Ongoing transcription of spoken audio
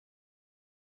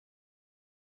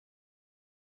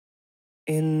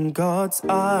In God's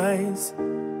eyes,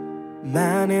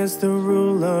 man is the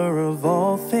ruler of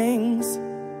all things.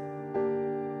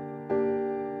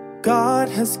 God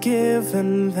has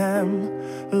given them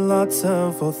lots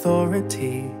of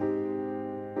authority,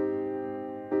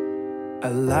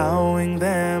 allowing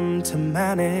them to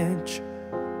manage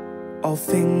all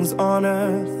things on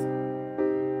earth.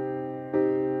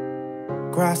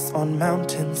 Grass on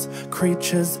mountains,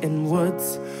 creatures in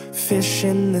woods, fish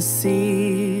in the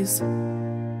seas.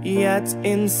 Yet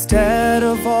instead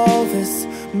of all this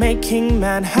making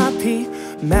man happy,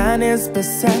 man is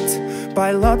beset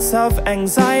by lots of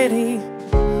anxiety.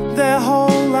 Their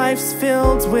whole life's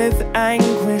filled with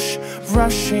anguish,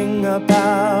 rushing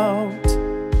about.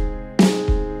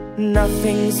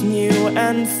 Nothing's new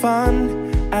and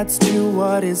fun adds to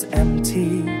what is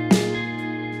empty.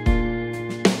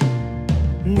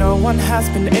 No one has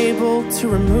been able to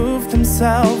remove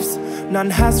themselves. None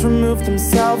has removed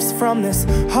themselves from this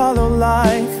hollow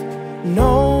life.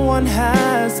 No one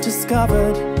has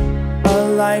discovered a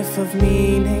life of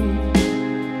meaning.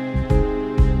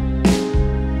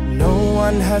 No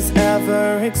one has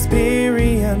ever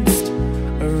experienced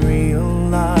a real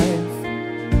life.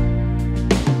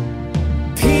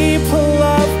 People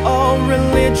of all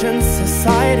religions,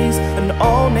 societies, and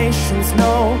all nations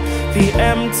know the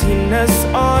emptiness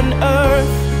on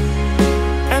earth,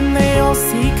 and they all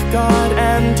seek God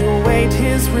and await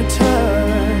His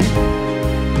return.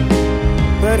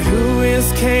 But who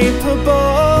is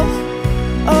capable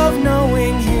of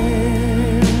knowing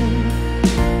Him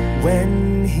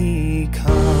when He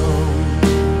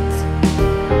comes?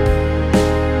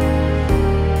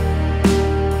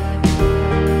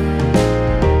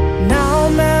 Now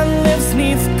man lives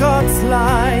 'neath God's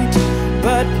light,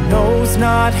 but knows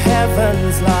not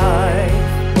heaven's light.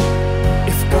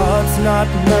 If God's not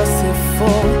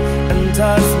merciful and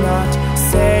does not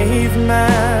save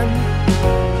man,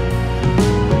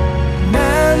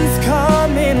 man's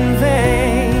come in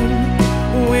vain,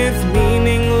 with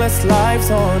meaningless lives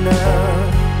on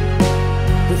earth.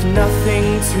 With nothing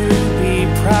to be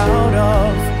proud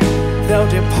of,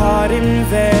 they'll depart in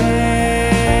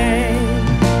vain.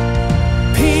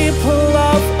 People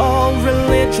of all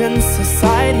religions,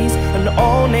 societies, and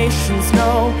all nations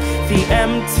know the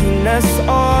emptiness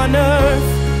on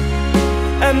earth,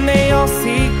 and they all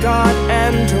seek God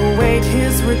and await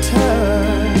His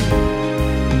return.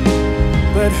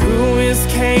 But who is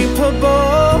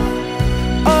capable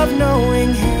of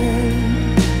knowing Him